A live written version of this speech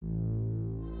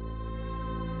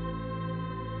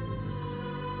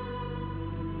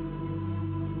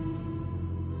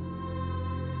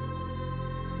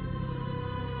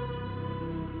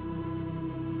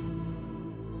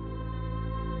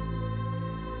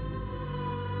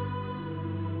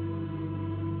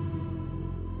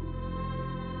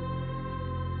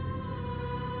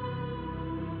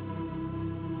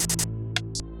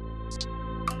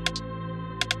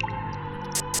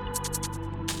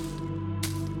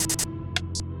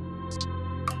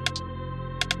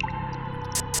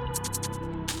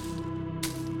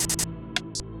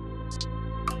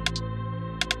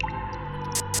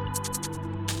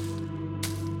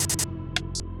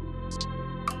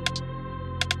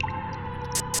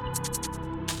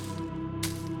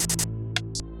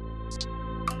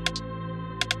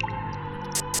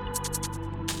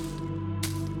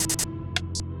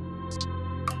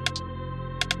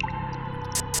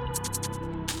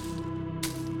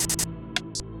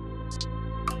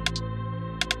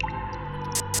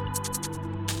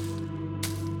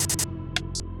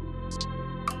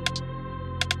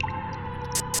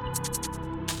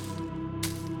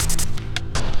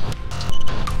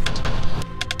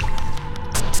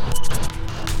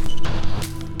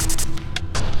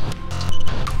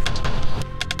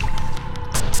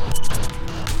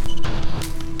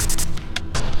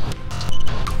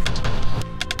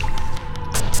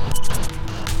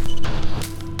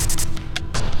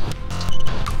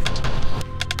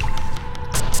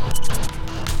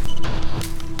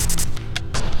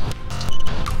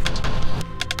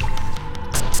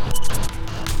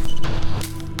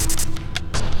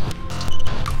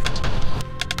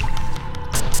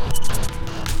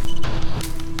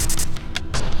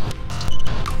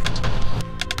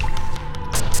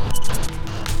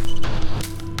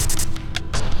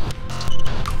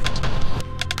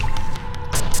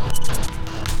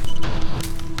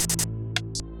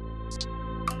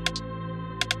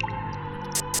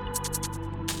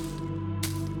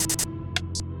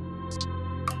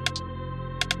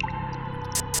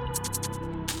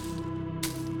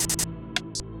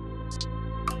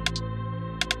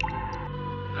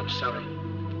I'm sorry.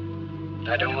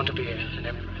 But I don't want to be an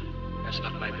emperor. That's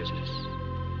not my business.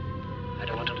 I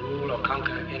don't want to rule or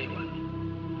conquer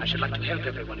anyone. I should like to help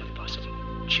everyone if possible.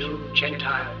 Jew,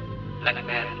 Gentile, black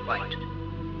man, white.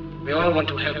 We all want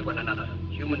to help one another.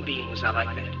 Human beings are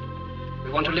like that.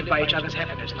 We want to live by each other's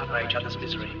happiness, not by each other's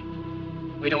misery.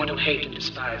 We don't want to hate and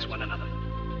despise one another.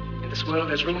 In this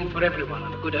world, there's room for everyone,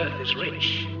 and the good earth is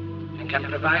rich and can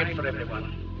provide for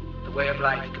everyone. The way of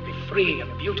life can be free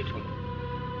and beautiful,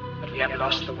 but we have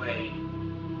lost the way.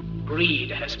 Greed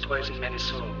has poisoned men's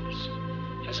souls,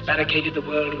 has barricaded the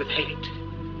world with hate,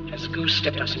 has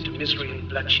goose-stepped us into misery and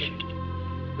bloodshed.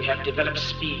 We have developed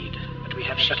speed, but we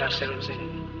have shut ourselves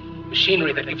in.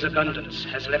 Machinery that gives abundance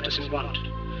has left us in want.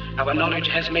 Our knowledge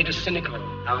has made us cynical,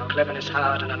 our cleverness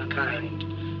hard and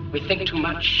unkind. We think too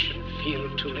much and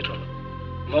feel too little.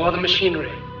 More than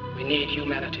machinery, we need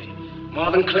humanity.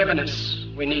 More than cleverness,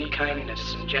 we need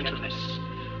kindness and gentleness.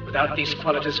 Without these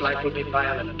qualities, life will be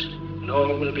violent, and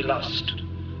all will be lost.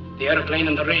 The airplane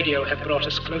and the radio have brought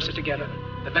us closer together.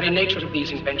 The very nature of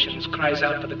these inventions cries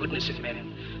out for the goodness in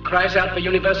men, cries out for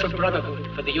universal brotherhood,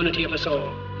 for the unity of us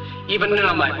all. Even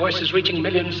now, my voice is reaching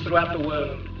millions throughout the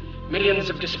world. Millions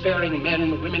of despairing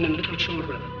men, women, and little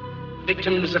children,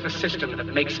 victims of a system that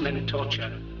makes men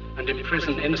torture and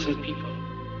imprison innocent people.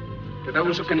 To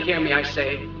those who can hear me, I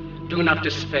say, do not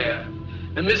despair.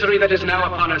 The misery that is now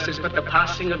upon us is but the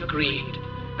passing of greed,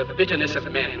 the bitterness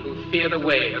of men who fear the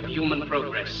way of human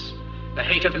progress. The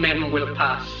hate of men will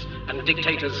pass, and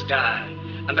dictators die,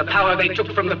 and the power they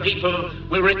took from the people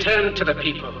will return to the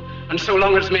people. And so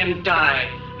long as men die,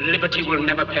 liberty will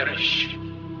never perish.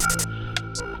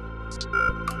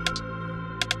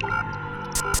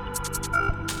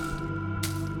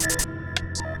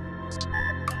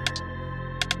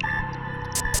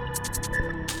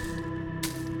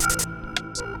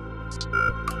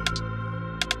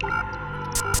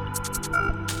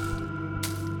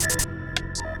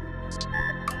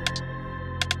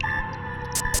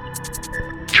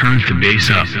 Turn the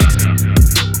bass up.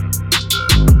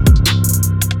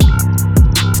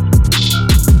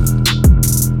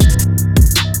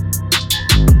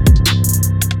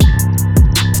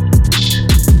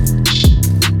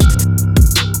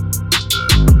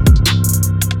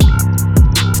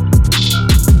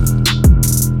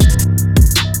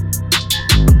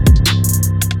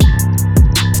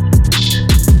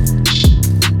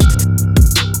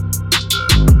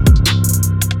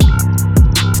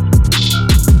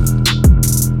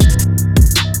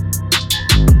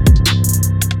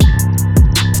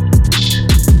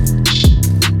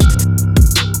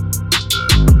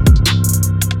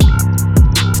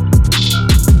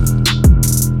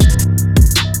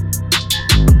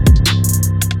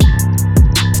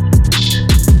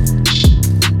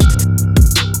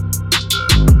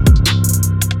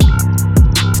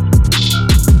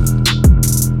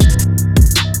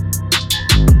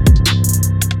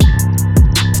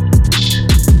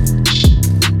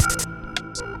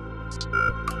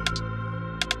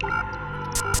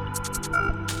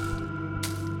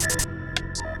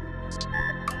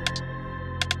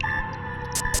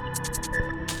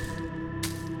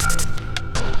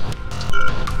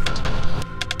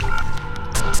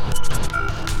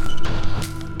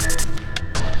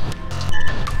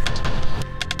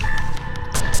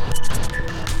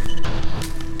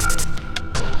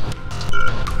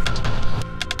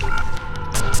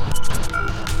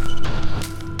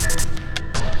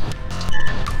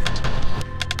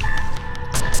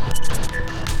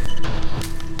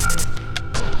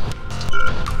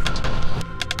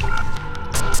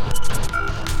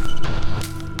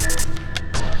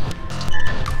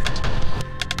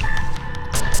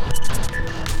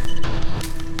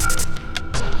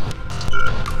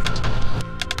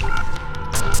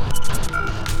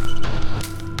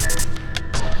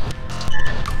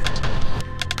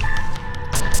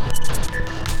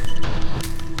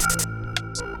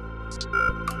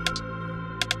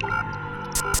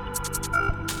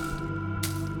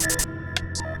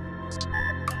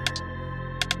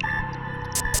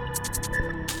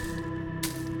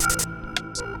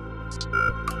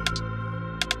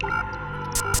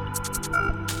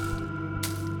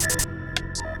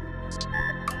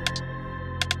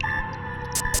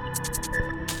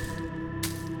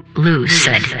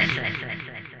 Lucid.